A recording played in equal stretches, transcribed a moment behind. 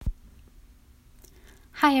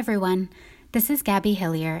Hi everyone, this is Gabby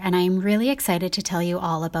Hillier, and I am really excited to tell you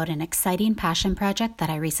all about an exciting passion project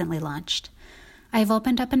that I recently launched. I have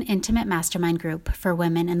opened up an intimate mastermind group for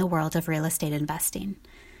women in the world of real estate investing.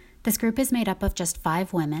 This group is made up of just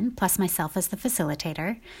 5 women, plus myself as the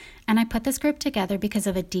facilitator, and I put this group together because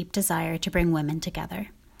of a deep desire to bring women together.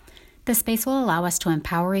 The space will allow us to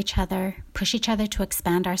empower each other, push each other to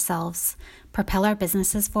expand ourselves, propel our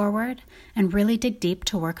businesses forward, and really dig deep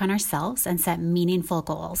to work on ourselves and set meaningful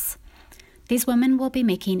goals. These women will be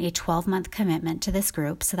making a 12-month commitment to this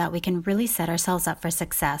group so that we can really set ourselves up for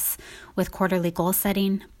success with quarterly goal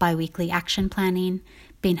setting, bi-weekly action planning,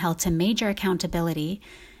 being held to major accountability,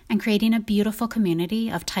 and creating a beautiful community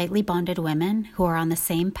of tightly bonded women who are on the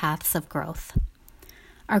same paths of growth.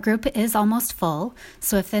 Our group is almost full,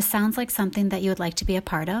 so if this sounds like something that you would like to be a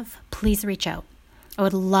part of, please reach out. I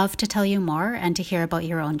would love to tell you more and to hear about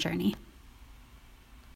your own journey.